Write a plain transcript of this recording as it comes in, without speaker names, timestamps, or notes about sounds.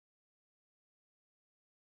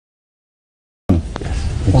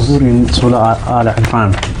حضور in Surah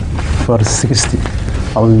Al-Imran, verse 60.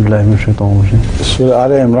 أعوذ بالله من الشيطان الرجيم. Surah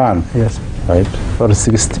Al-Imran. Yes. Right. Verse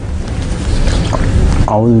 60.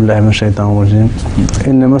 أعوذ بالله من الشيطان الرجيم.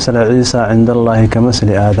 إن مثل عيسى عند الله كمثل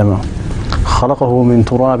آدم خلقه من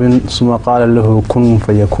تراب ثم قال له كن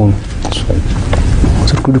فيكون.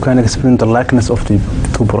 So could you kind of explain the likeness of the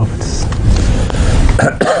two prophets?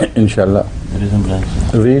 Inshallah.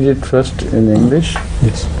 Read it first in English.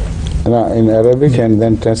 Yes. In Arabic, and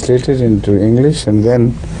then translate it into English, and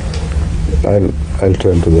then I'll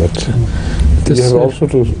turn to that. You have also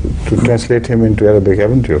to translate him into Arabic,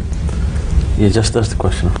 haven't you? Yeah, just that's the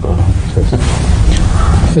question.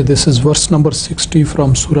 This is verse number 60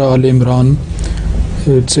 from Surah Al-Imran.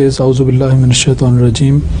 It says, A'udhu billahi minash shaitanir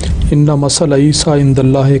rajeem. Inna masala Isa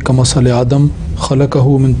indallahi kamasali Adam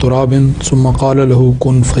khalaqahu min turabin thumma qala lahu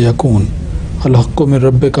kun fayakun. Al-haqqu min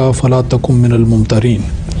rabbika fala takum min al-mumtarin.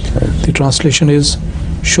 The translation is,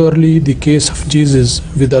 surely the case of Jesus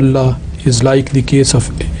with Allah is like the case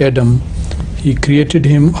of Adam. He created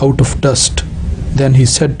him out of dust. Then he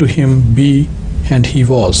said to him, be, and he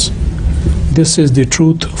was. This is the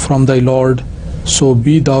truth from thy Lord, so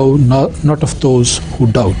be thou not of those who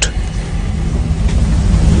doubt.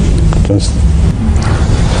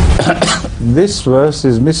 This verse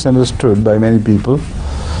is misunderstood by many people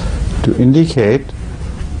to indicate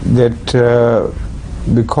that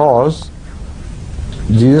because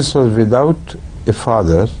Jesus was without a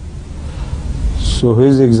father, so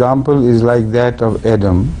his example is like that of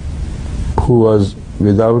Adam, who was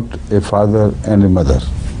without a father and a mother.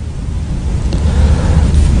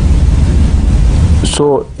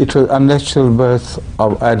 So it was unnatural birth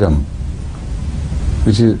of Adam,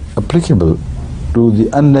 which is applicable to the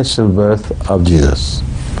unnatural birth of Jesus.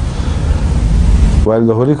 While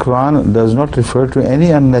the Holy Quran does not refer to any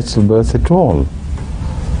unnatural birth at all.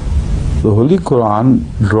 The Holy Quran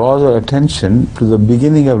draws our attention to the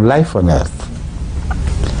beginning of life on earth.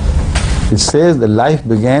 It says that life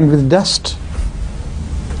began with dust.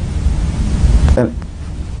 And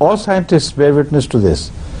all scientists bear witness to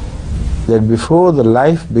this, that before the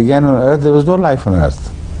life began on earth, there was no life on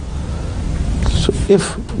earth. So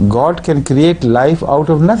if God can create life out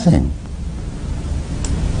of nothing,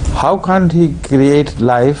 how can't He create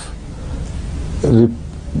life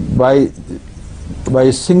by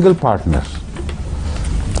a single partner?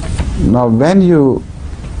 Now when you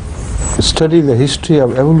study the history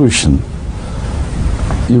of evolution,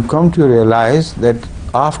 you come to realize that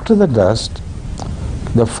after the dust,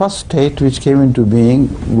 the first state which came into being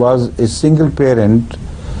was a single parent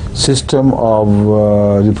system of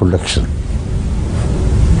reproduction.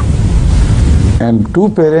 And two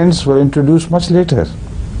parents were introduced much later.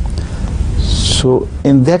 So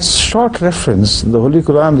in that short reference, the Holy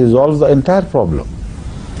Quran resolves the entire problem.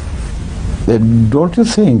 Don't you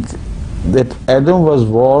think that Adam was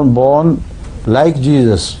born like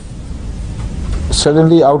Jesus,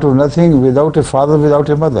 suddenly out of nothing, without a father, without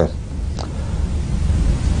a mother?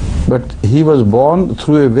 But he was born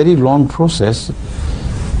through a very long process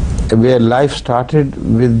where life started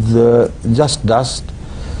with just dust.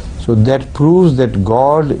 So that proves that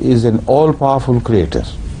God is an all-powerful creator.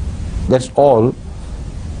 That's all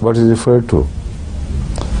what is referred to.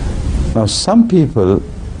 Now some people,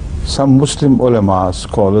 some Muslim ulama,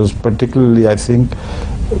 scholars, particularly I think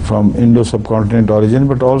from Indo-subcontinent origin,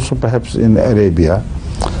 but also perhaps in Arabia,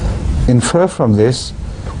 infer from this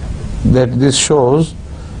that this shows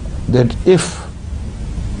that if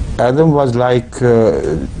Adam was like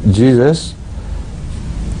Jesus,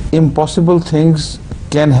 impossible things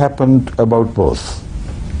can happen about both.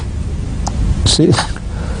 See?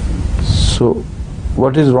 So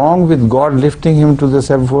what is wrong with God lifting him to the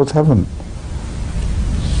 7th heaven?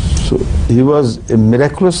 So he was a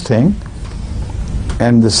miraculous thing,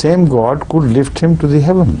 and the same God could lift him to the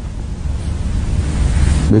heaven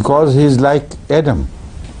because he is like Adam.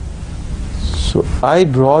 So I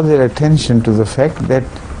draw their attention to the fact that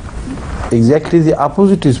exactly the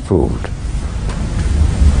opposite is proved.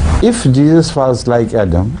 If Jesus was like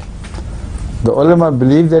Adam, the ulama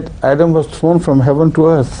believe that Adam was thrown from heaven to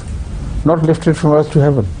earth, not lifted from earth to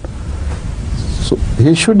heaven. So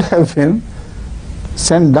he should have been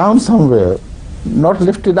sent down somewhere, not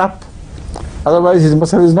lifted up. Otherwise his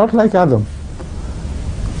masal is not like Adam.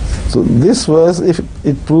 So this verse, if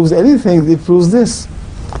it proves anything, it proves this.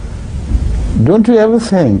 Don't you ever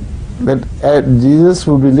think that Jesus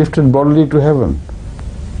would be lifted bodily to heaven?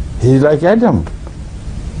 He is like Adam.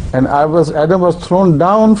 And Adam was thrown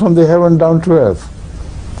down from the heaven down to earth.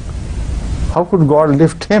 How could God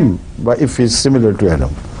lift him if he is similar to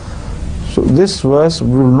Adam? So this verse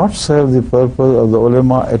will not serve the purpose of the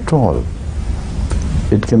ulama at all.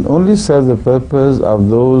 It can only serve the purpose of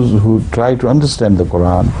those who try to understand the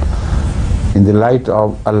Quran in the light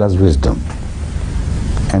of Allah's wisdom.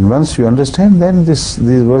 And once you understand, then these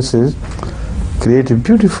verses create a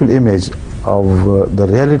beautiful image of the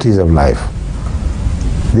realities of life.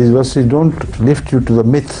 These verses don't lift you to the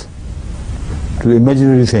myth, to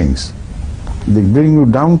imaginary things. They bring you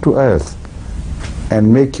down to earth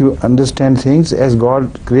and make you understand things as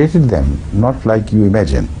God created them, not like you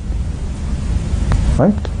imagine.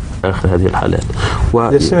 Right? آخر هذه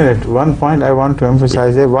الحالات. Just a minute. One point I want to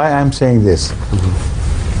emphasize here, why I'm saying this.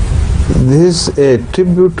 This is a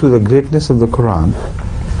tribute to the greatness of the Quran,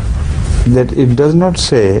 that it does not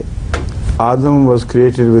say Adam was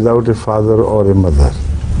created without a father or a mother.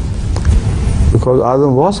 Because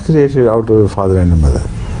Adam was created out of a father and a mother.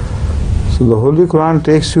 So the Holy Quran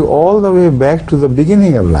takes you all the way back to the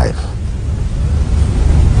beginning of life.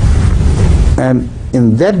 And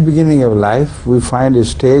in that beginning of life, we find a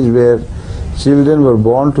stage where children were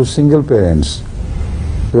born to single parents.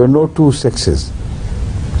 There were no two sexes.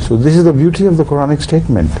 So this is the beauty of the Quranic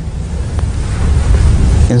statement.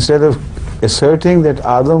 Instead of asserting that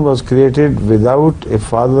Adam was created without a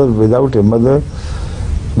father, without a mother,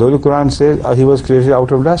 the Holy Quran says he was created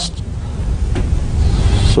out of dust.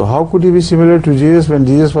 So how could he be similar to Jesus when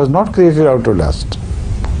Jesus was not created out of dust?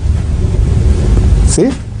 See?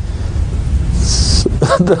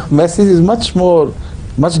 The message is much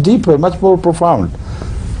deeper, much more profound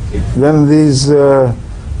than these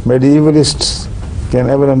medievalists can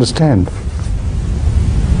ever understand.